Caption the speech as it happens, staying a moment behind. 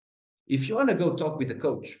if you want to go talk with the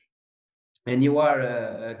coach, and you are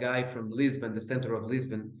a guy from Lisbon, the center of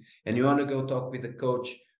Lisbon, and you want to go talk with the coach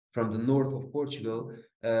from the north of Portugal,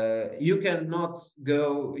 you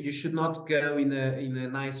should not go in a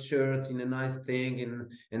nice shirt, in a nice thing,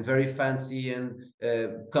 and very fancy, and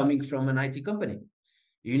coming from an IT company.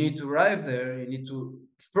 You need to arrive there.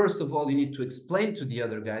 First of all, you need to explain to the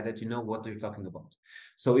other guy that you know what you're talking about.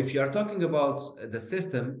 So if you are talking about the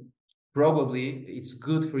system, probably it's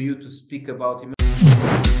good for you to speak about.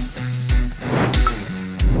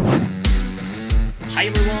 Hi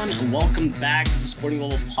everyone, and welcome back to the Sporting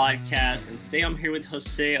Global Podcast. And today I'm here with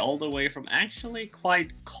Jose, all the way from actually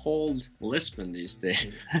quite cold Lisbon these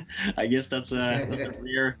days. I guess that's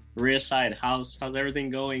a rare side. How's everything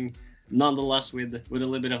going? Nonetheless, with a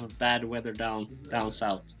little bit of bad weather down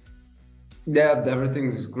south. Yeah,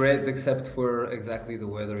 everything's great except for exactly the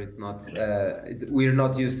weather. It's not. We're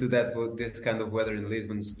not used to this kind of weather in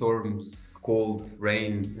Lisbon: storms, cold,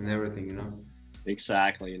 rain, and everything. You know.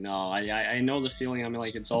 Exactly. No, I know the feeling. I mean,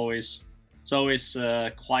 like it's always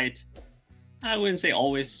quite. I wouldn't say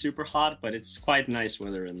always super hot, but it's quite nice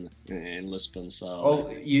weather in Lisbon. So.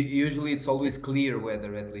 Usually it's always clear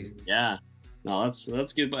weather at least. Yeah. No,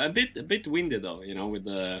 that's good, but a bit windy though, you know, with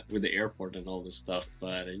the airport and all this stuff.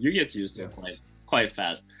 But you get used to it quite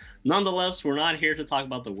fast. Nonetheless, we're not here to talk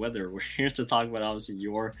about the weather. We're here to talk about obviously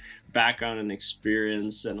your background and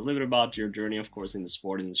experience, and a little bit about your journey, of course, in the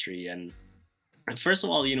sport industry. And first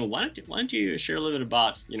of all, you know, why don't you share a little bit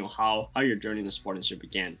about, you know, how your journey in the sport industry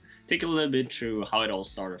began? Take a little bit through how it all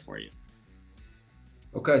started for you.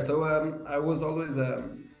 Okay, so I was always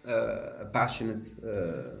a passionate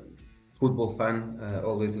football fan,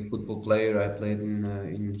 always a football player. I played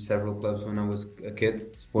in several clubs when I was a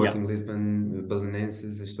kid: Sporting Lisbon,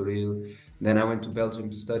 Belenenses, Estoril. Then I went to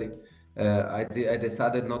Belgium to study. I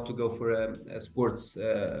decided not to go for sports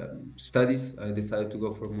studies. I decided to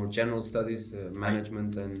go for more general studies,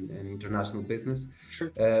 management and international business.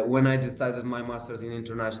 Sure. When I decided my master's in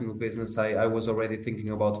international business, I was already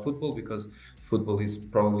thinking about football, because football is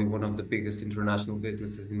probably one of the biggest international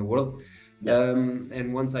businesses in the world. Yeah.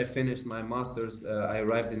 And once I finished my master's, I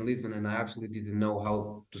arrived in Lisbon, and I actually didn't know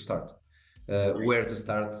how to start. Where to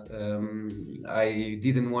start. I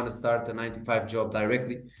didn't want to start a 9-to-5 job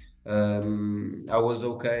directly. I was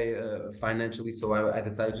okay financially, so I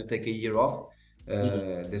decided to take a year off.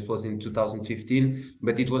 This was in 2015,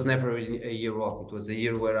 but it was never a year off. It was a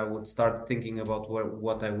year where I would start thinking about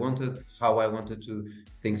what I wanted, how I wanted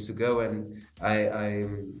things to go. And I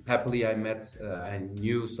happily met, I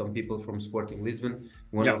knew some people from Sporting Lisbon.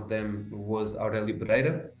 One of them was Aurelio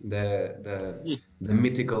Pereira, the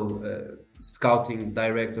mythical scouting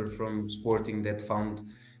director from Sporting that found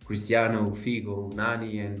Cristiano, Figo,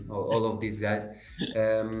 Nani, and all of these guys.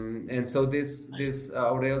 And so this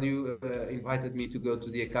Aurelio invited me to go to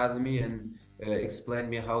the academy and explain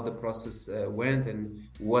me how the process went and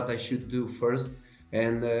what I should do first.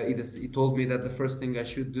 And he told me that the first thing I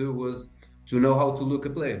should do was to know how to look a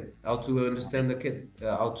player, how to understand a kid,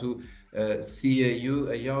 how to see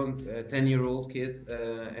a young 10-year-old kid,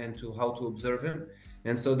 and how to observe him.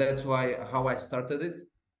 And so that's how I started it.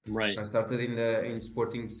 Right. I started in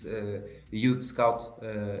Sporting's youth scout,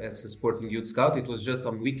 as a Sporting youth scout. It was just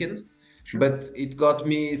on weekends, but it got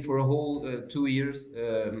me for a whole 2 years.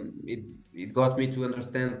 It got me to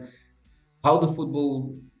understand how the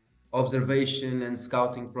football observation and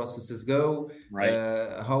scouting processes go,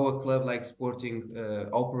 how a club like Sporting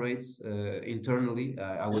operates internally.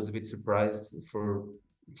 I was a bit surprised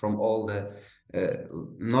from all the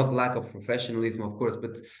not lack of professionalism, of course,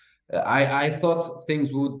 but I thought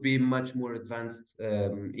things would be much more advanced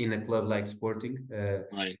in a club like Sporting.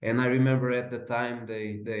 And I remember at the time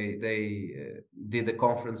they did a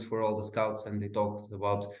conference for all the scouts, and they talked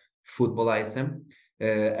about football ISM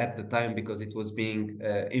at the time, because it was being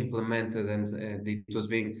implemented and it was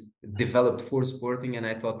being developed for Sporting. And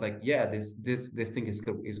I thought, like, yeah, this thing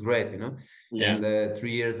is great, you know. And 3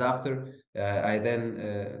 years after, I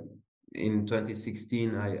then in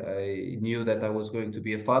 2016, I knew that I was going to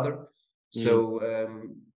be a father. So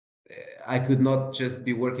I could not just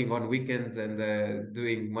be working on weekends and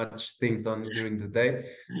doing much things during the day.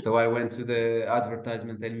 So I went to the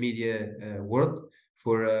advertisement and media world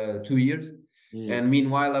for 2 years. And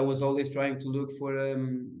meanwhile, I was always trying to look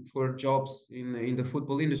for jobs in the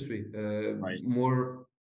football industry, more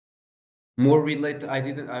related.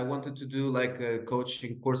 I wanted to do like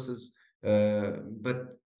coaching courses,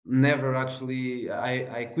 but never actually.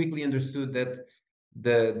 I quickly understood that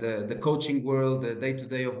the coaching world, the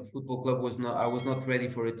day-to-day of a football club I was not ready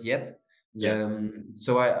for it yet.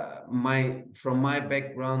 So from my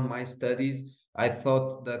background, my studies, I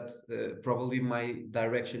thought that probably my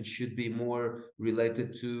direction should be more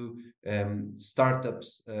related to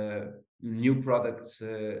startups, new products,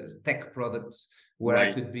 tech products, where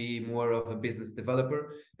I could be more of a business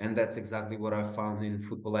developer. And that's exactly what I found in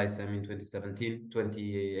Football ISM in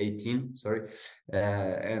 2018, sorry.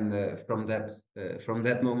 And from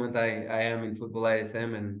that moment, I am in Football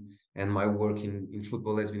ISM, and my work in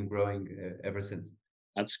football has been growing ever since.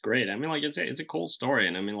 That's great. I mean, like it's a cool story,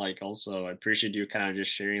 and I mean, like also I appreciate you kind of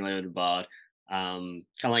just sharing a little bit about kind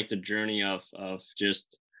of like the journey of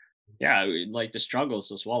just yeah, like the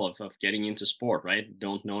struggles as well of getting into sport, right?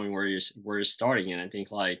 Don't knowing where you're starting, and I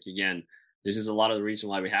think like again, this is a lot of the reason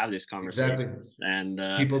why we have this Exactly. conversation.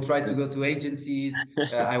 And people try to go to agencies.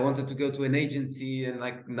 I wanted to go to an agency, and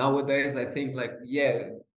like nowadays, I think like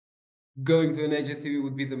going to an agency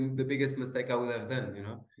would be the biggest mistake I would have done.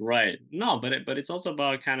 right. No, but it's also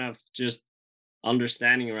about kind of just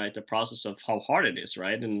understanding right the process of how hard it is,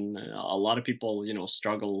 right? And a lot of people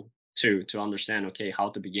struggle to understand okay how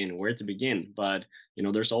to begin, where to begin, but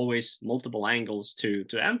there's always multiple angles to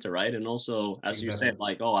enter, right? And also as you said, Exactly.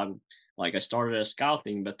 like oh I'm like I started as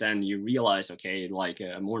scouting, but then you realize okay like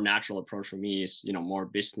a more natural approach for me is more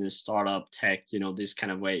business, startup, tech, this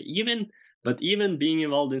kind of way, even being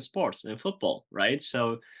involved in sports and football, right?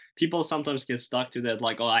 So people sometimes get stuck to that,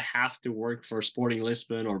 like, oh, I have to work for Sporting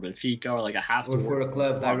Lisbon or Benfica, or like I have to Or work for a for a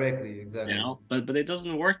club club, directly. Exactly. But it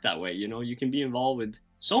doesn't work that way. You can be involved with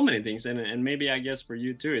so many things, and maybe I guess for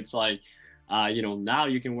you too, it's like, now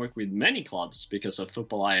you can work with many clubs because of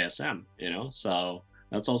Football ISM. So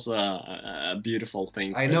that's also a beautiful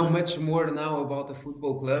thing I to. know much more now about the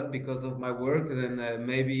football club because of my work than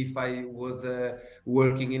maybe if I was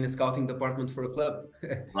working in a scouting department for a club.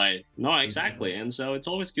 Right. No, exactly. And so it's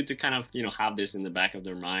always good to kind of, have this in the back of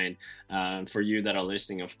their mind for you that are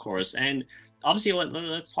listening, of course. And obviously,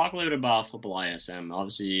 let's talk a little bit about Football ISM.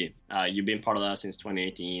 Obviously, you've been part of that since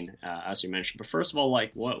 2018, as you mentioned. But first of all,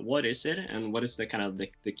 like, what is it, and what is the kind of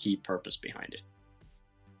the key purpose behind it?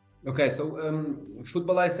 Okay, so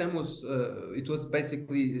Football ISM was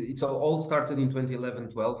basically, it all started in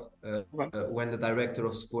 2011-12 Okay. when the director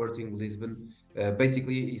of Sporting Lisbon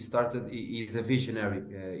basically he's a visionary.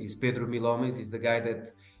 He's Pedro Milomes. He's the guy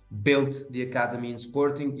that built the academy in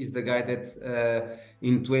Sporting. He's the guy that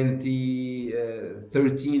in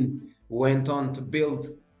 2013 went on to build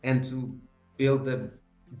the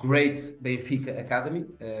great Benfica academy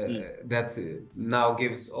that now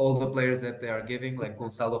gives all the players that they are giving, like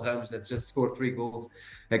Gonçalo Ramos that just scored 3 goals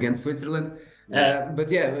against Switzerland. Yeah.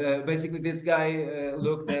 Basically this guy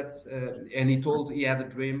looked at and he had a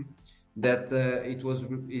dream that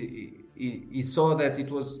he saw that it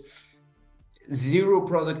was zero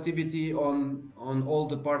productivity on all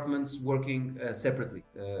departments working separately.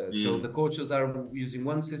 So the coaches are using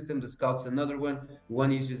one system, the scouts another one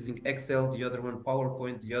is using Excel, the other one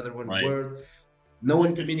PowerPoint, the other one Word. No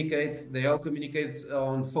one communicates. They all communicate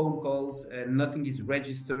on phone calls, and nothing is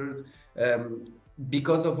registered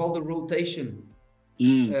because of all the rotation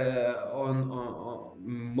on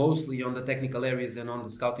mostly on the technical areas and on the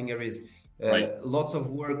scouting areas. Lots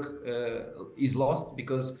of work is lost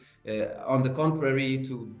because on the contrary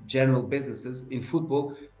to general businesses in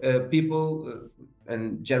football, people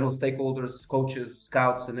and general stakeholders, coaches,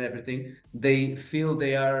 scouts and everything, they feel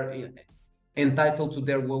they are entitled to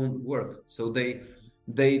their own work. So they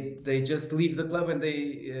just leave the club, and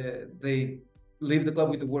they leave the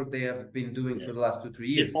club with the work they have been doing for the last 2-3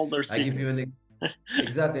 years. I give you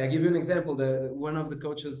Exactly. I give you an example. One of the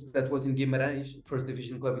coaches that was in Guimarães, first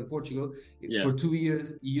division club in Portugal, for 2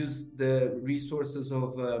 years used the resources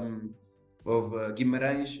of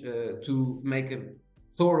Guimarães to make a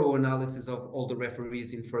thorough analysis of all the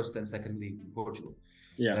referees in first and second league in Portugal.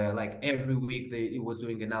 Like every week he was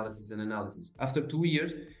doing analysis. After 2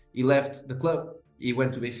 years, he left the club. He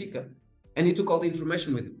went to Benfica, and he took all the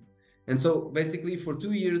information with him. And so basically for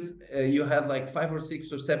 2 years, you had like 5 or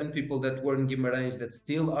 6 or 7 people that were in Guimarães that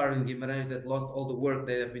still are in Guimarães that lost all the work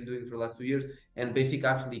they have been doing for the last 2 years, and Benfica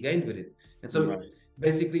actually gained with it. And so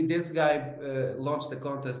basically this guy launched a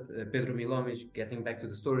contest, Pedro Milomes, getting back to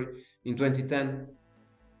the story, in 2010,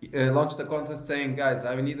 launched a contest saying, guys,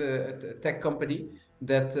 I need a tech company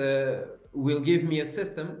that will give me a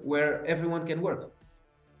system where everyone can work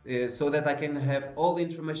so that I can have all the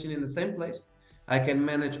information in the same place. I can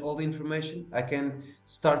manage all the information. I can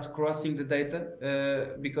start crossing the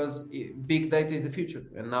data because big data is the future.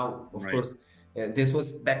 And now, of course, this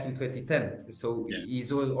was back in 2010. So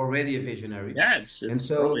he's already a visionary. Yeah, it's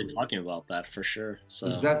early talking about that for sure. So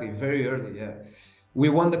exactly, very early. Yeah, we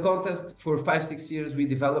won the contest for 5-6 years. We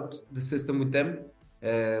developed the system with them.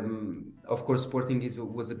 Of course, Sporting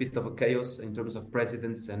was a bit of a chaos in terms of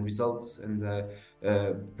presidents and results and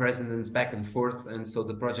presidents back and forth, and so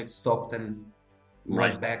the project stopped and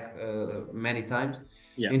went back many times.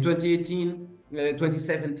 Yeah. In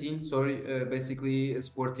 2017, basically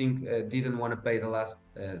Sporting didn't want to pay the last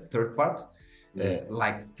third part,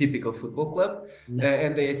 like typical football club,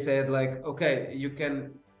 and they said like, okay, you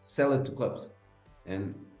can sell it to clubs.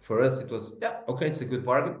 And for us, it was, okay, it's a good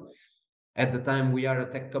bargain. At the time, we are a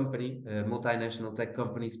tech company, a multinational tech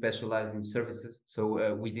company specialized in services.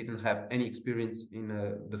 So we didn't have any experience in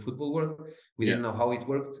the football world. We didn't know how it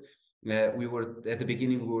worked. We were at the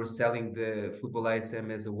beginning, we were selling the Football ISM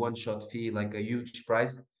as a one-shot fee, like a huge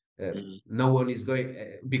price. No one is going,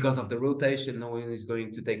 because of the rotation, no one is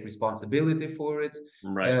going to take responsibility for it.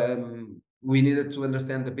 Right. We needed to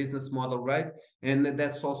understand the business model, right? And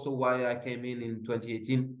that's also why I came in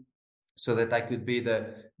 2018, so that I could be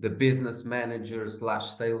the business manager /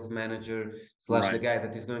 sales manager / the guy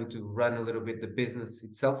that is going to run a little bit the business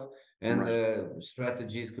itself and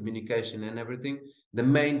strategies, communication, and everything. The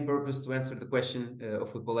main purpose, to answer the question of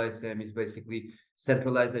Football ISM, is basically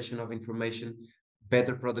centralization of information,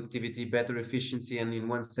 better productivity, better efficiency, and in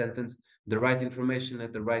one sentence, the right information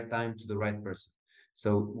at the right time to the right person.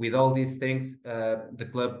 So with all these things, the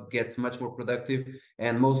club gets much more productive.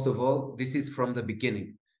 And most of all, this is from the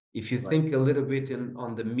beginning. If you think a little bit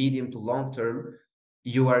on the medium to long term,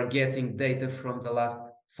 you are getting data from the last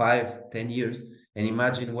 5-10 years, and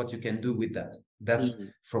imagine what you can do with that. That's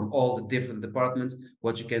from all the different departments,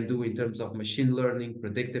 what you can do in terms of machine learning,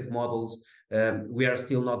 predictive models. We are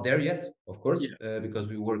still not there yet, of course, because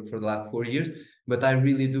we worked for the last 4 years, but I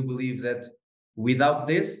really do believe that without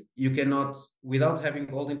this, you cannot, without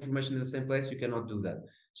having all the information in the same place, you cannot do that.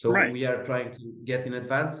 So we are trying to get in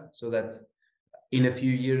advance so that in a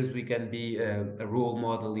few years we can be a role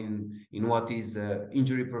model in what is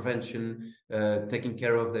injury prevention, taking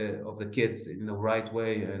care of the kids in the right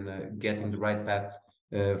way, and getting the right path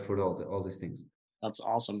for all these things. That's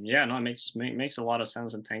awesome. Yeah, no, it makes a lot of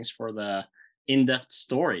sense, and thanks for the in-depth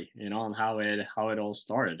story, on how it all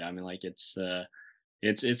started. I mean, like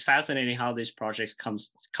it's fascinating how these projects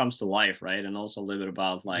comes to life, right? And also a little bit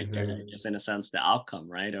about like just in a sense the outcome,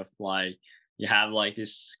 right? Of like you have like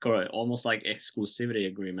this almost like exclusivity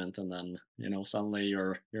agreement, and then suddenly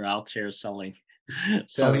you're out here selling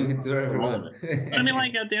it to everyone. I mean,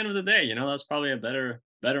 like at the end of the day, that's probably a better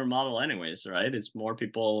model anyways, right? It's more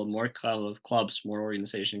people, more clubs, more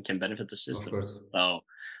organization can benefit the system. So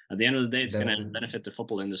at the end of the day, it's going to benefit the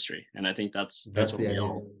football industry, and I think that's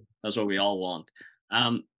what we all want.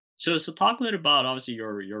 So talk a little about obviously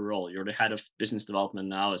your role. You're the head of business development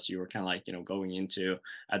now, as you were kind of like going into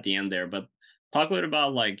at the end there. But talk a little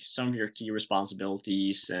about like some of your key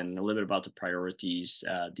responsibilities and a little bit about the priorities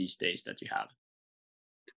these days that you have.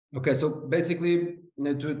 Okay, so basically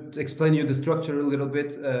to explain you the structure a little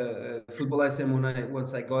bit, Football ISM,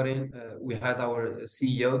 once I got in, we had our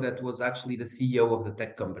CEO that was actually the CEO of the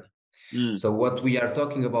tech company. So what we are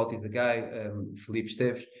talking about is a guy, Filipe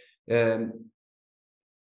Esteves.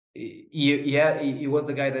 He was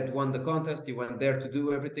the guy that won the contest. He went there to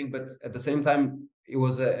do everything, but at the same time, he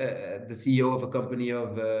was the CEO of a company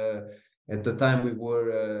of, at the time we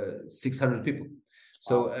were 600 people.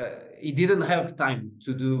 So he didn't have time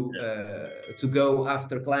to do to go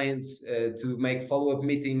after clients, to make follow-up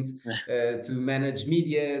meetings, to manage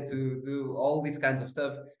media, to do all these kinds of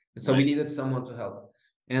stuff. So we needed someone to help,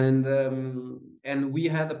 and we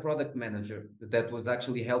had a product manager that was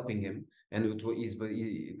actually helping him, and it is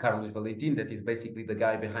Carlos Valentin, that is basically the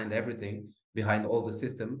guy behind everything, behind all the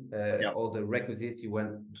system, all the requisites. He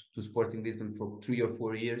went to Sporting Lisbon for 3 or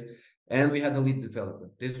 4 years, and we had a lead developer.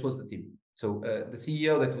 This was the team. So the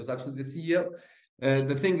CEO, that was actually the CEO.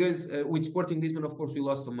 The thing is, with Sporting Lisbon, of course, we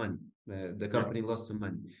lost some money. The company lost some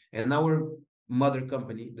money. And our mother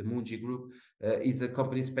company, the Mungi Group, is a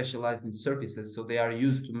company specialized in services. So they are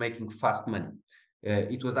used to making fast money.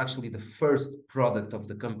 It was actually the first product of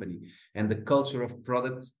the company. And the culture of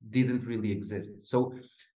products didn't really exist. So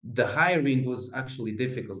the hiring was actually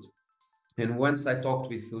difficult. And once I talked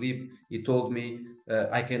with Filipe, he told me,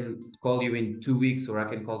 I can call you in 2 weeks, or I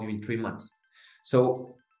can call you in 3 months.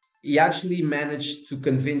 So he actually managed to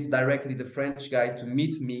convince directly the French guy to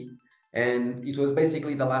meet me. And it was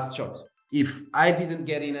basically the last shot. If I didn't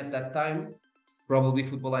get in at that time, probably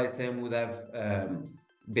Football ISM would have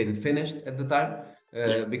been finished at the time,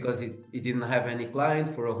 because it didn't have any client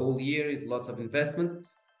for a whole year, lots of investment.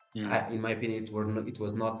 In my opinion, it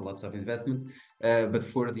was not lots of investment, but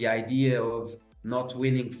for the idea of not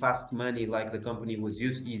winning fast money like the company is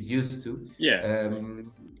used to,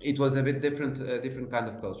 it was a bit different, different kind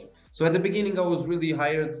of culture. So at the beginning, I was really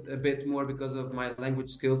hired a bit more because of my language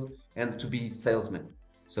skills and to be salesman.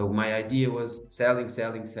 So my idea was selling,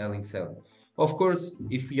 selling, selling, selling. Of course,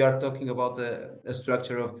 if we are talking about a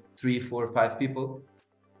structure of 3, 4, 5 people,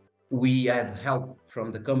 we had help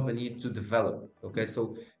from the company to develop. Okay,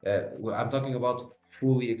 so I'm talking about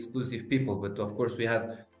fully exclusive people, but of course we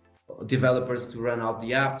had developers to run out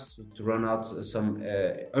the apps, to run out some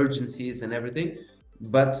urgencies and everything.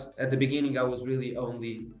 But at the beginning, I was really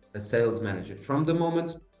only a sales manager. From the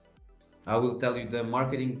moment, I will tell you, the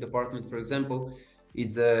marketing department, for example,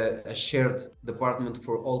 it's a shared department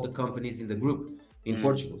for all the companies in the group in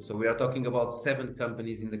Portugal. So we are talking about 7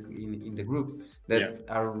 companies in the group that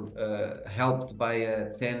are helped by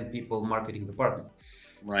a 10 people marketing department.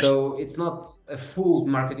 Right. So it's not a full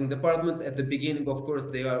marketing department. At the beginning, of course,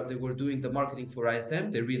 they were doing the marketing for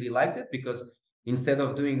ISM. They really liked it because instead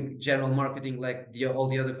of doing general marketing like all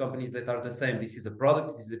the other companies that are the same, this is a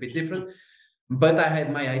product, this is a bit different. But I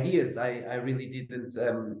had my ideas. I really didn't.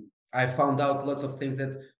 I found out lots of things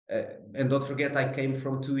that, and don't forget, I came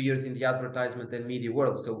from 2 years in the advertisement and media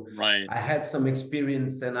world. So I had some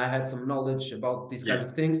experience and I had some knowledge about these kinds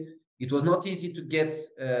of things. It was not easy to get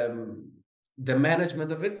the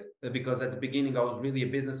management of it because at the beginning I was really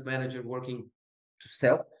a business manager working to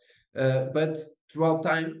sell. But throughout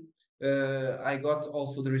time, I got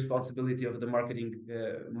also the responsibility of the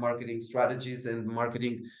marketing strategies and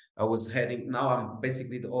marketing. I was heading. Now I'm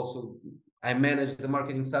basically I manage the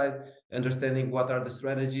marketing side, understanding what are the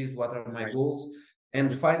strategies, what are my goals, and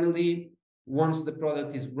finally, once the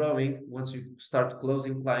product is growing, once you start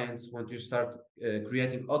closing clients, once you start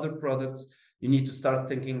creating other products, you need to start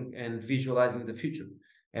thinking and visualizing the future.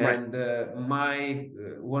 And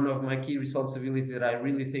one of my key responsibilities that I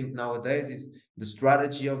really think nowadays is the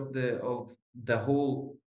strategy of the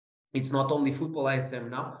whole. It's not only football ISM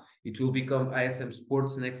now, it will become ISM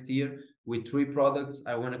Sports next year with 3 products.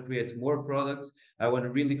 I want to create more products. I want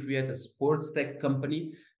to really create a sports tech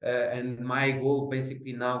company. And my goal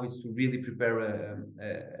basically now is to really prepare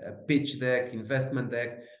a pitch deck, investment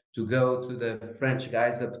deck, to go to the French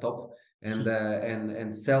guys up top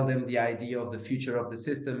and sell them the idea of the future of the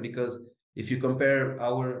system. Because if you compare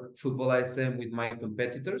our football ISM with my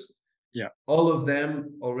competitors, all of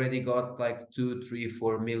them already got like 2, 3,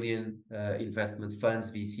 4 million investment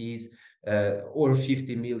funds, VCs, or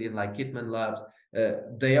 50 million like Kitman Labs.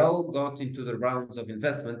 They all got into the rounds of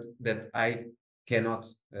investment that I cannot.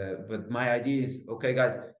 But my idea is, okay,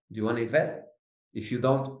 guys, do you want to invest? If you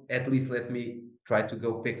don't, at least let me try to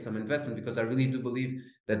go pick some investment, because I really do believe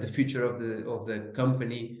that the future of the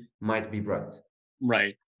company might be bright.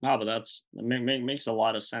 Right. No, but that makes a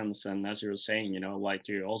lot of sense. And as you were saying, like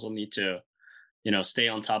you also need to, stay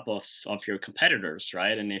on top of your competitors,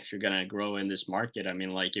 right? And if you're gonna grow in this market, I mean,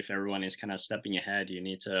 like if everyone is kind of stepping ahead, you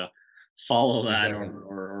need to follow that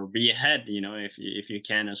or be ahead, if you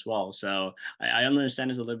can as well. So I understand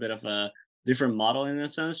it's a little bit of a different model in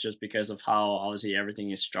that sense, just because of how obviously everything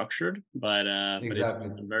is structured. But exactly,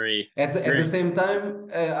 but it's very at the same time,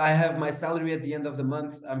 I have my salary at the end of the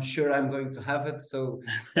month. I'm sure I'm going to have it. So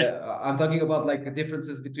I'm talking about like the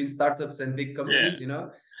differences between startups and big companies,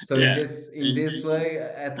 So in this way,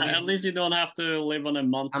 at least you don't have to live on a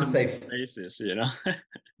month-to-month basis,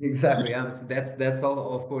 Exactly. That's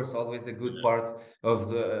all. Of course, always the good part of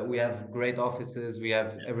we have great offices. We have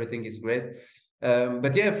everything is great.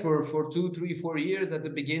 But yeah, for 2, 3, 4 years at the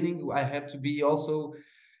beginning, I had to be also.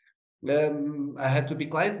 I had to be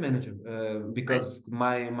client manager because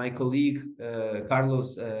my colleague Carlos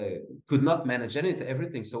could not manage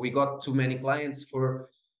everything. So we got too many clients for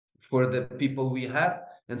the people we had,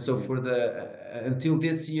 and so for the until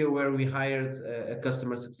this year where we hired a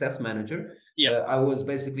customer success manager, I was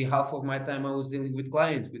basically half of my time I was dealing with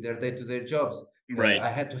clients with their day-to-day jobs.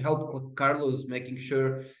 I had to help Carlos making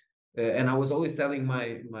sure, and I was always telling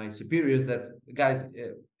my superiors that, guys,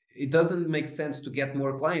 it doesn't make sense to get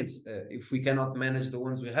more clients if we cannot manage the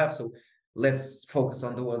ones we have. So let's focus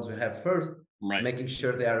on the ones we have first, making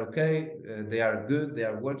sure they are okay, they are good, they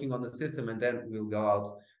are working on the system, and then we'll go out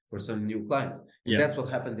for some new clients. And that's what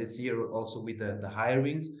happened this year also with the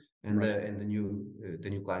hirings and the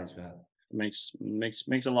new clients we have.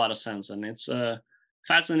 Makes a lot of sense, and it's a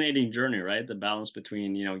fascinating journey, right? The balance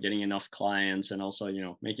between getting enough clients and also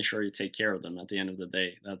making sure you take care of them at the end of the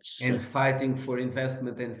day. And fighting for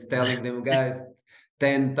investment and telling them, guys,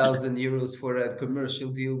 10,000 euros for a commercial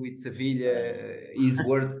deal with Sevilla is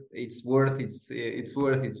worth. It's worth.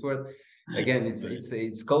 Again,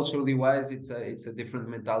 it's culturally wise. It's a different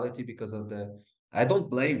mentality because of the. I don't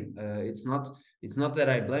blame. It's not that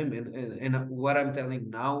I blame. And what I'm telling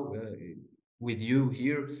now, with you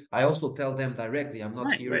here, I also tell them directly. I'm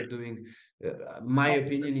not here doing. My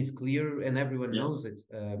opinion is clear, and everyone knows it.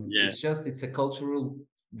 It's a cultural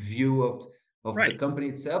view of the company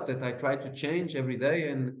itself that I try to change every day,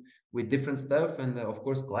 and with different stuff. And of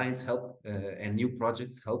course, clients help, and new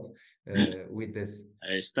projects help with this.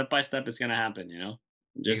 Step by step, it's gonna happen.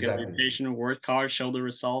 Just gotta be patient, work hard, show the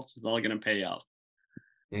results. It's all gonna pay out.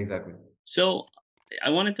 Exactly. So I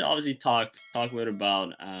wanted to obviously talk a bit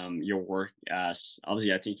about your work as,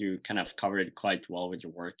 obviously I think you kind of covered it quite well with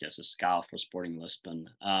your work as a scout for Sporting Lisbon.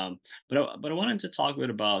 But I wanted to talk a bit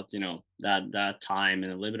about that time,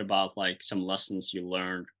 and a little bit about like some lessons you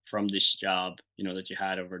learned from this job that you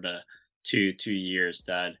had over the two years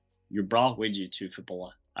that you brought with you to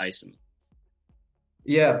Football ISM.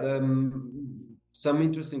 Yeah, some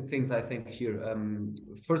interesting things I think here.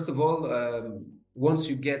 First of all, once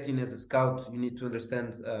you get in as a scout, you need to understand,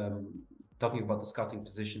 talking about the scouting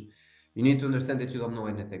position, you need to understand that you don't know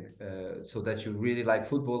anything. So that you really like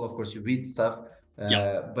football. Of course, you read stuff,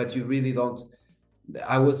 but you really don't.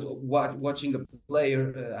 I was watching a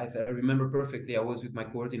player, I remember perfectly, I was with my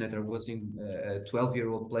coordinator, watching a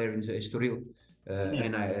 12-year-old player in Estoril,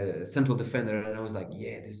 and a central defender, and I was like,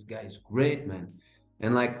 yeah, this guy is great, man.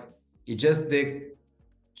 And like, he just did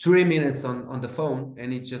 3 minutes on the phone,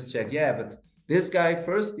 and he just checked, yeah, but this guy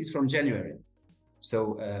first is from January. So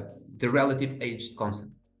the relative age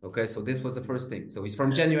concept. Okay, so this was the first thing. So he's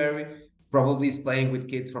from January, probably is playing with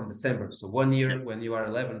kids from December. So 1 year when you are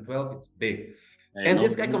 11, 12, it's big. And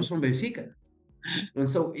this guy comes from Benfica. And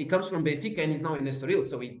so he comes from Benfica and he's now in Estoril.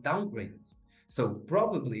 So he downgraded. So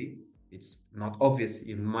probably, it's not obvious,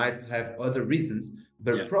 he might have other reasons,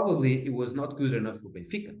 but probably it was not good enough for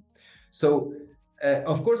Benfica. So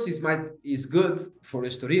of course, he's good for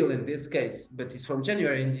Estoril in this case, but he's from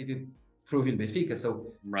January and he did prove in Benfica.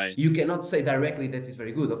 So you cannot say directly that he's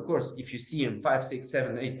very good. Of course, if you see him 5, 6,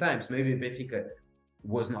 7, 8 times, maybe Benfica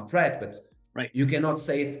was not right, but you cannot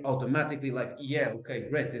say it automatically like, yeah, okay,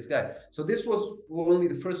 great, this guy. So this was only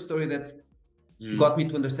the first story that got me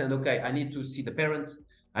to understand, okay, I need to see the parents.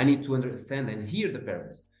 I need to understand and hear the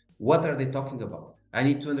parents. What are they talking about? I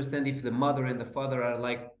need to understand if the mother and the father are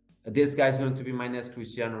like, this guy is going to be my next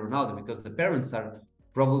Cristiano Ronaldo, because the parents are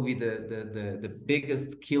probably the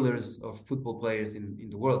biggest killers of football players in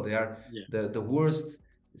the world. They are the worst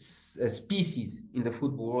species in the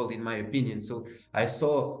football world, in my opinion. So I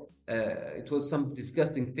saw it was some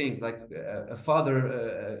disgusting things, like a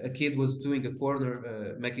father, a kid was doing a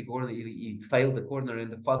corner, making a corner, he failed the corner,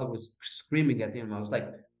 and the father was screaming at him. I was like,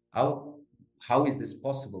 how is this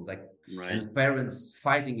possible? Like, and parents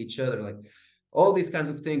fighting each other, like, all these kinds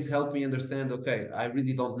of things help me understand, okay, I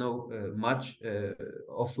really don't know much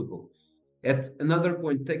of football. At another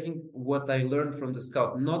point, taking what I learned from the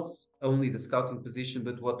scout, not only the scouting position,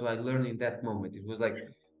 but what I learned in that moment. It was like,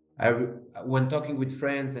 when talking with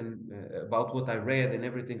friends and about what I read and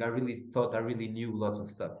everything, I really thought I really knew lots of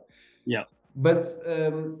stuff. Yeah. But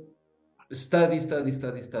study.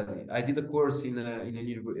 I did a course in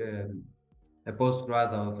a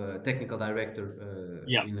postgrad of technical director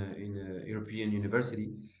in a European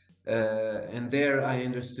university, and there I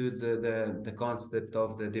understood the concept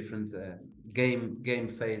of the different game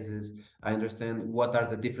phases. I understand what are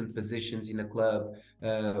the different positions in a club.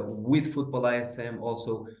 With Football ISM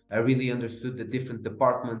also, I really understood the different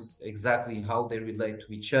departments, exactly how they relate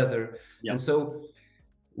to each other. And so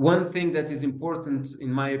one thing that is important, in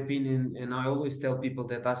my opinion, and I always tell people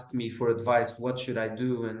that ask me for advice, what should I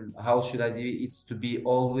do and how should I do it? It's to be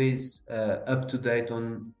always up to date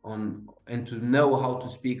on and to know how to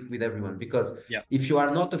speak with everyone. Because if you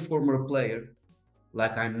are not a former player,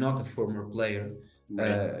 like I'm not a former player,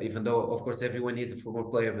 even though of course everyone is a former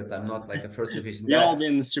player, but I'm not like a first division guy. We've all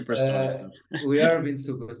been superstars. We are been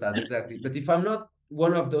superstars, exactly. But if I'm not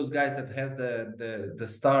one of those guys that has the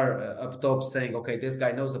star up top saying, okay, this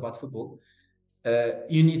guy knows about football,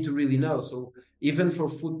 you need to really know. So even for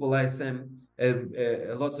Football ISM,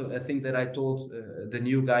 a thing that I told the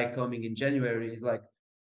new guy coming in January is like,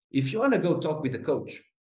 if you want to go talk with the coach,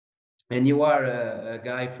 and you are a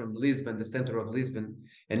guy from Lisbon, the center of Lisbon,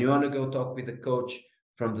 and you want to go talk with the coach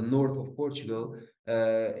from the north of Portugal,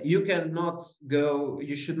 you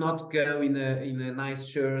should not go in a nice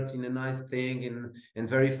shirt, in a nice thing, and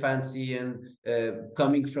very fancy, and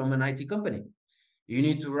coming from an IT company. You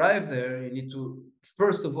need to arrive there.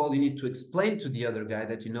 First of all, you need to explain to the other guy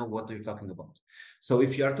that you know what you're talking about. So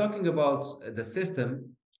if you are talking about the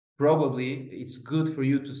system, probably it's good for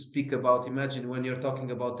you to speak about, imagine when you're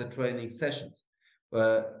talking about the training sessions,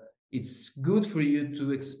 it's good for you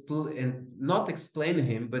to explain, and not explain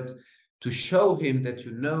him, but to show him that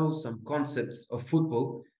you know some concepts of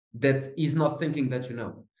football that is not thinking that you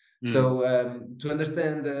know. So to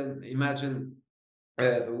understand, imagine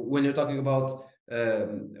when you're talking about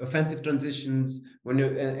offensive transitions, when you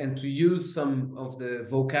and to use some of the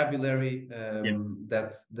vocabulary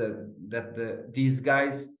these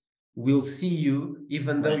guys will see you,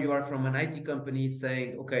 even though you are from an IT company,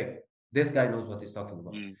 saying, okay, this guy knows what he's talking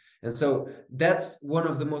about. And so that's one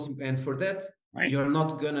of the most, and for that, you're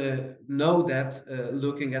not gonna know that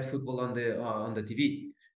looking at football on the TV.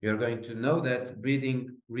 You're going to know that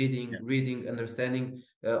reading, understanding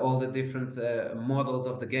all the different models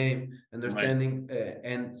of the game, understanding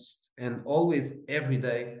and always every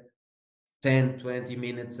day 10, 20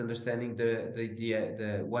 minutes understanding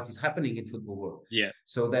the what is happening in football world.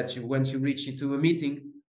 So that once you reach into a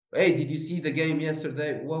meeting, hey, did you see the game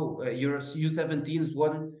yesterday? Whoa, your U17s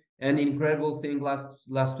won an incredible thing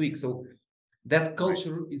last week. So that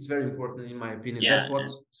culture is very important, in my opinion. That's what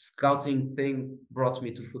scouting thing brought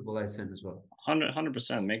me to Football ISN as well.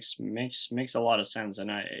 100% makes a lot of sense.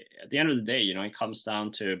 And at the end of the day, it comes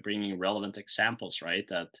down to bringing relevant examples, right?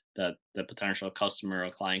 That the potential customer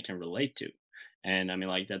or client can relate to. And I mean,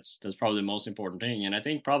 like that's probably the most important thing. And I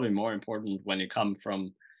think probably more important when you come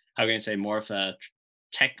from, how can I say, more of a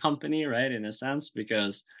tech company, right? In a sense,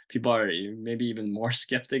 because people are maybe even more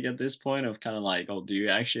skeptic at this point of kind of like, oh, do you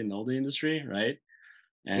actually know the industry, right?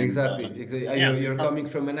 And, exactly. You're coming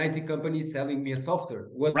from an IT company selling me a software.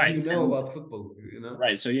 What do you know about football?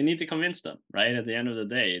 Right. So you need to convince them, right? At the end of the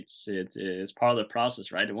day, it's part of the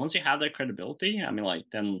process, right? And once you have that credibility, I mean, like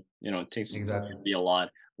then it takes to be a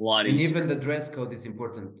lot and easier. Even the dress code is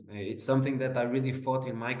important. It's something that I really fought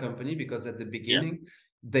in my company, because at the beginning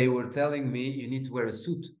they were telling me you need to wear a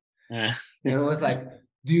suit. And I was like,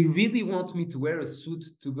 do you really want me to wear a suit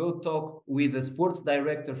to go talk with a sports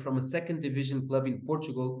director from a second division club in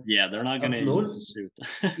Portugal? Yeah, they're not going to use a suit.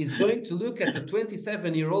 He's going to look at a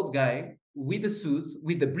 27-year-old guy with a suit,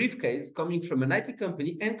 with a briefcase, coming from an IT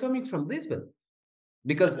company and coming from Lisbon.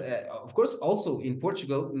 Because, of course, also in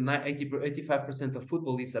Portugal, 85% of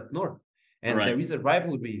football is up north. And there is a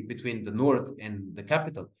rivalry between the north and the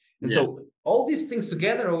capital. And so all these things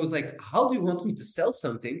together, I was like, how do you want me to sell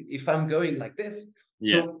something if I'm going like this?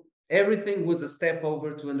 So everything was a step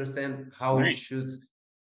over to understand how you should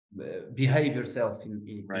behave yourself in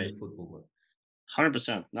the football world.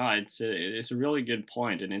 100%. No, it's a really good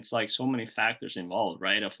point, and it's like so many factors involved,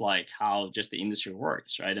 right? Of like how just the industry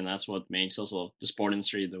works, right? And that's what makes also the sport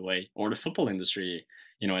industry the way, or the football industry,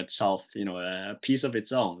 itself, a piece of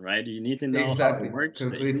its own, right? You need to know how it works,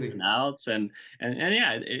 the ins and outs, and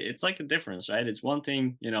yeah, it's like a difference, right? It's one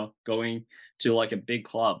thing, going to like a big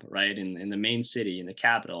club, right, in the main city, in the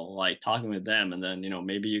capital, like talking with them, and then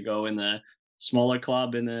maybe you go in the smaller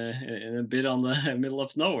club in a bit on the middle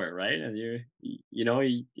of nowhere, right? And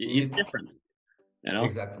it's different,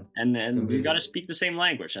 Exactly. And you got to speak the same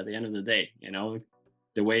language at the end of the day,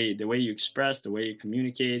 the way you express, the way you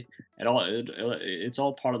communicate, it's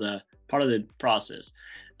all part of the process.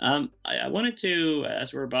 I wanted to,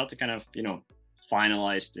 as we're about to kind of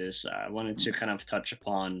finalize this, I wanted to kind of touch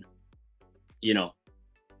upon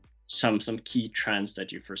some key trends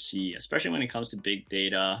that you foresee, especially when it comes to big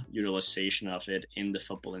data, utilization of it in the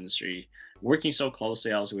football industry. Working so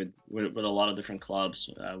closely also with a lot of different clubs,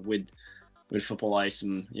 with Football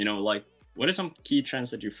ISN, like what are some key trends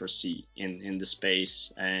that you foresee in the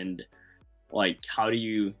space, and like how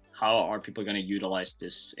are people going to utilize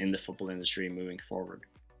this in the football industry moving forward?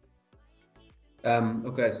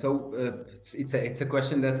 Okay, so it's a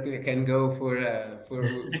question that can go for a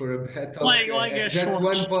talk, like just short,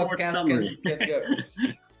 one podcast can go.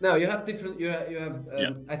 No, you have different. You have.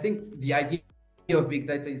 I think the idea of big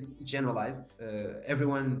data is generalized.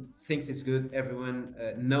 Everyone thinks it's good. Everyone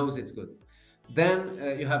knows it's good. Then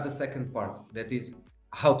you have the second part, that is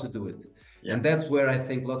how to do it, and that's where I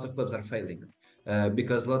think lots of clubs are failing.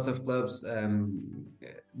 Because lots of clubs,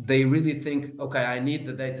 they really think, okay, I need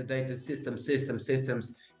the data systems.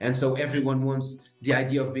 And so everyone wants the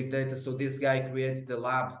idea of big data. So this guy creates the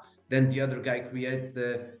lab, then the other guy creates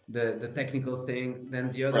the technical thing,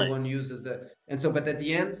 then the other one uses but at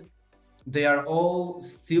the end, they are all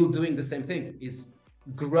still doing the same thing, is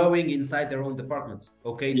growing inside their own departments.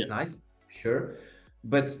 Okay, it's nice, sure.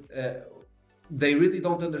 But they really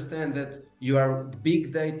don't understand that your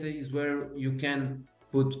big data is where you can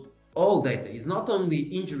put all data. It's not only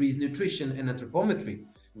injuries, nutrition, and anthropometry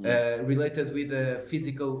related with the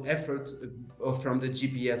physical effort from the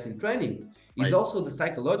GPS in training. It's also the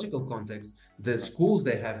psychological context, the schools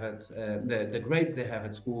they have at the grades they have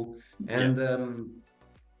at school, and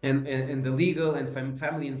the legal and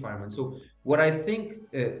family environment. So what I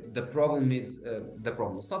think the problem is, the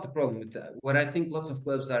problem. It's not the problem. What I think lots of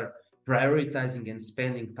clubs are prioritizing and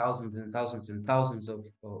spending thousands and thousands and thousands of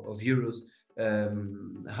euros,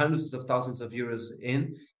 hundreds of thousands of euros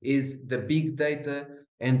in, is the big data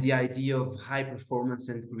and the idea of high performance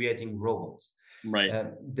and creating robots. Right.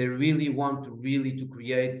 They really want to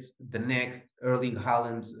create the next Erling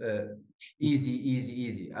Haaland.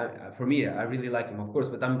 Easy. For me, I really like him, of course,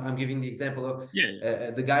 but I'm giving the example of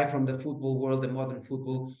the guy from the football world, the modern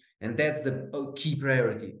football, and that's the key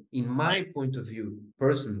priority. In my point of view,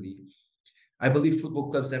 personally, I believe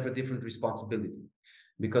football clubs have a different responsibility,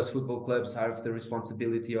 because football clubs have the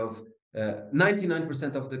responsibility of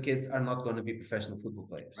 99% of the kids are not going to be professional football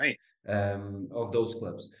players, right? Of those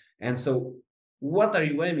clubs. And so what are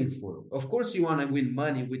you aiming for? Of course, you want to win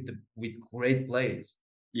money with great players.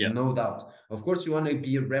 Yeah. No doubt. Of course, you want to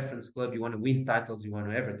be a reference club, you want to win titles, you want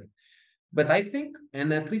to everything. But I think,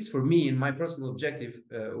 and at least for me, in my personal objective,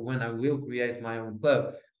 when I will create my own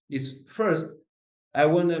club, is first, I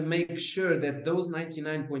want to make sure that those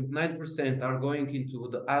 99.9% are going into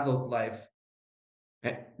the adult life,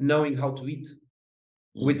 knowing how to eat,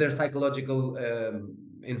 with their psychological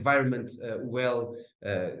environment well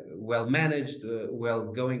managed, well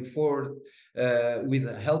going forward, with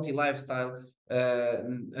a healthy lifestyle,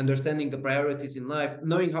 understanding the priorities in life,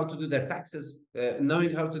 knowing how to do their taxes,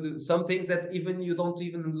 knowing how to do some things that even you don't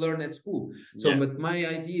even learn at school. So, but my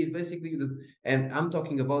idea is basically, and I'm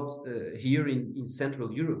talking about here in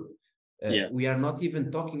Central Europe. We are not even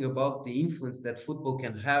talking about the influence that football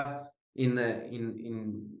can have in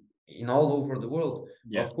all over the world.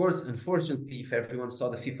 Of course, unfortunately, if everyone saw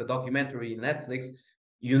the FIFA documentary in Netflix,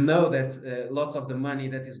 you know that lots of the money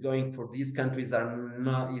that is going for these countries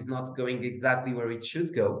is not going exactly where it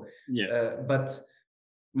should go. But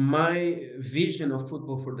my vision of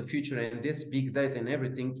football for the future and this big data and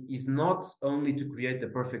everything is not only to create the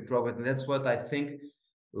perfect robot, and that's what I think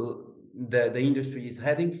the industry is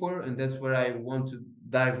heading for, and that's where I want to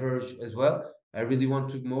diverge as well. I really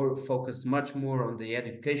want to focus much more on the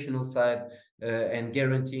educational side, and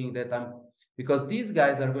guaranteeing that because these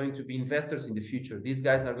guys are going to be investors in the future. These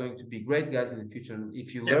guys are going to be great guys in the future. And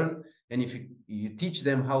if you learn and if you teach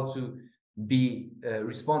them how to be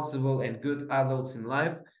responsible and good adults in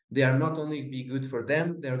life, they are not only be good for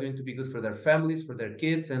them, they are going to be good for their families, for their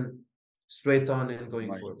kids, and straight on and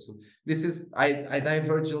going forward. So this is, I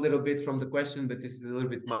diverge a little bit from the question, but this is a little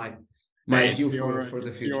bit my view for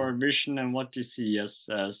the future. Your vision and what you see as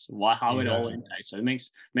how it all impacts. So it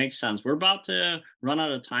makes sense. We're about to run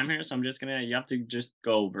out of time here, so I'm just you have to just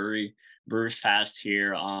go very, very fast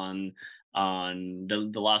here on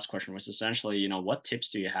the last question, was essentially, what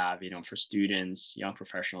tips do you have, for students, young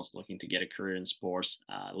professionals looking to get a career in sports,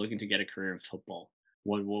 looking to get a career in football?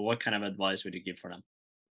 What kind of advice would you give for them?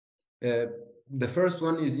 The first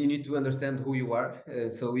one is you need to understand who you are.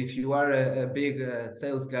 So if you are a big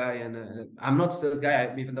sales guy, and I'm not a sales guy,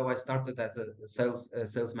 even though I started as a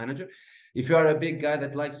sales manager. If you are a big guy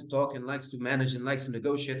that likes to talk and likes to manage and likes to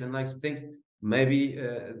negotiate and likes to things, maybe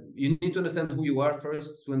you need to understand who you are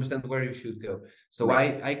first to understand where you should go. So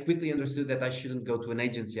I quickly understood that I shouldn't go to an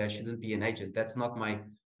agency. I shouldn't be an agent. That's not my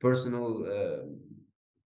personal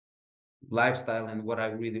lifestyle and what I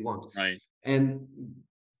really want. And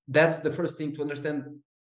that's the first thing to understand,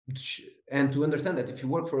 and to understand that if you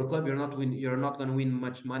work for a club, you're not going to win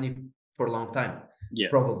much money for a long time,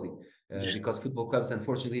 probably, because football clubs,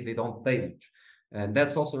 unfortunately, they don't pay much. And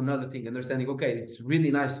that's also another thing, understanding, okay, it's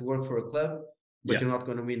really nice to work for a club, but you're not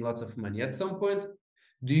going to win lots of money. At some point,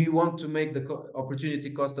 do you want to make the opportunity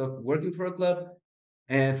cost of working for a club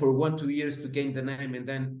and for 1-2 years to gain the name and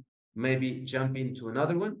then maybe jump into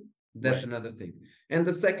another one? That's another thing. And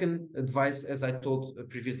the second advice, as I told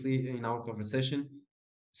previously in our conversation,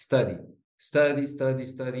 study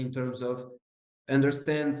in terms of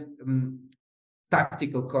understand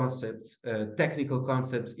tactical concepts, technical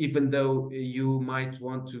concepts, even though you might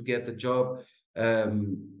want to get a job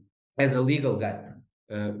as a legal guy,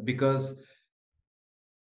 because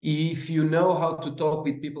if you know how to talk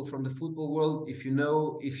with people from the football world, if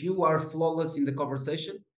you are flawless in the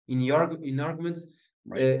conversation, in arguments,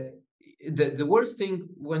 the worst thing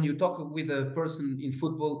when you talk with a person in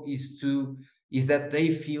football is that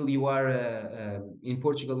they feel you are in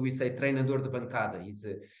Portugal we say treinador de bancada. He's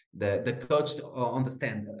the coach on the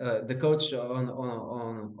stand, the coach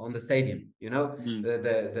on the stadium.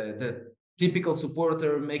 The typical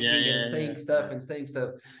supporter making and saying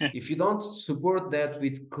stuff. If you don't support that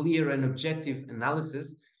with clear and objective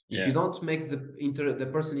analysis, if you don't make the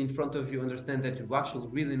person in front of you understand that you actually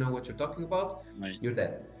really know what you're talking about, you're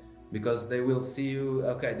dead. because they will see you,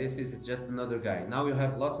 okay, this is just another guy. Now you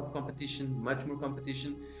have lots of competition, much more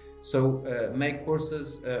competition. So make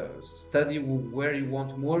courses, study where you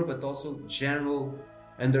want more, but also general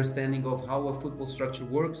understanding of how a football structure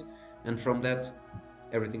works, and from that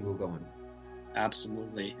everything will go on.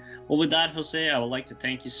 Absolutely. Well, with that, Jose, I would like to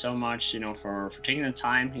thank you so much, for taking the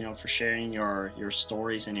time, for sharing your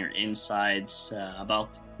stories and your insights about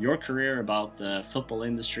your career, about the football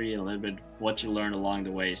industry, and a little bit what you learned along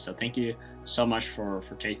the way. So thank you so much for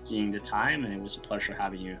taking the time, and it was a pleasure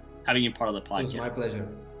having you part of the podcast. It was my pleasure.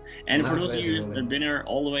 And for those of you that have been here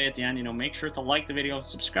all the way at the end, make sure to like the video,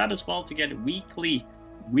 subscribe as well to get weekly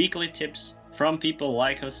tips from people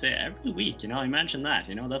like Jose every week. I mentioned that,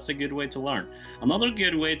 that's a good way to learn. Another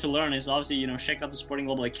good way to learn is obviously, check out the Sporting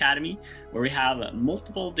Global Academy, where we have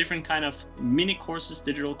multiple different kind of mini courses,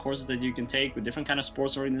 digital courses that you can take with different kind of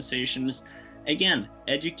sports organizations. Again,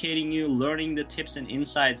 educating you, learning the tips and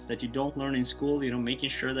insights that you don't learn in school, making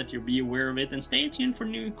sure that you'll be aware of it, and stay tuned for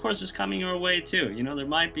new courses coming your way too. There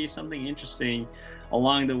might be something interesting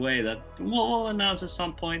along the way that we'll announce at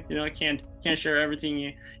some point. I can't share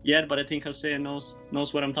everything yet, but I think Jose knows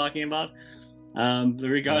what I'm talking about.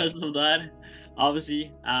 Regardless of that,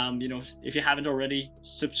 obviously, if you haven't already,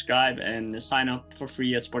 subscribe and sign up for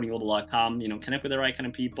free at sportingglobal.com. Connect with the right kind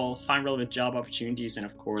of people, find relevant job opportunities, and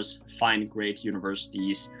of course, find great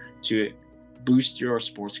universities to boost your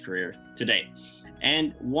sports career today.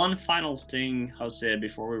 And one final thing, Jose,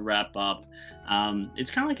 before we wrap up,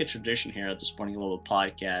 it's kind of like a tradition here at the Sporting Global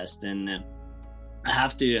podcast, and I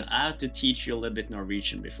have to teach you a little bit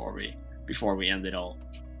Norwegian before we end it all.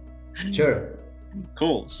 Sure.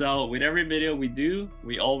 Cool. So with every video we do,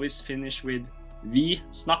 we always finish with "Vi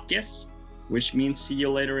snakkes," which means see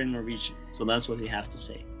you later in Norwegian. So that's what you have to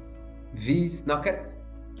say. Vi snakkes.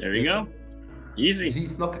 There you go. Easy. Vi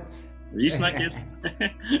snakkes. Vi snakkes.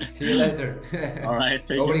 See you later. All right.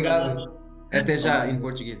 Thank Obrigado. You so much. Até já em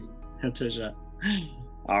português. Até já.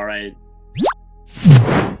 All right.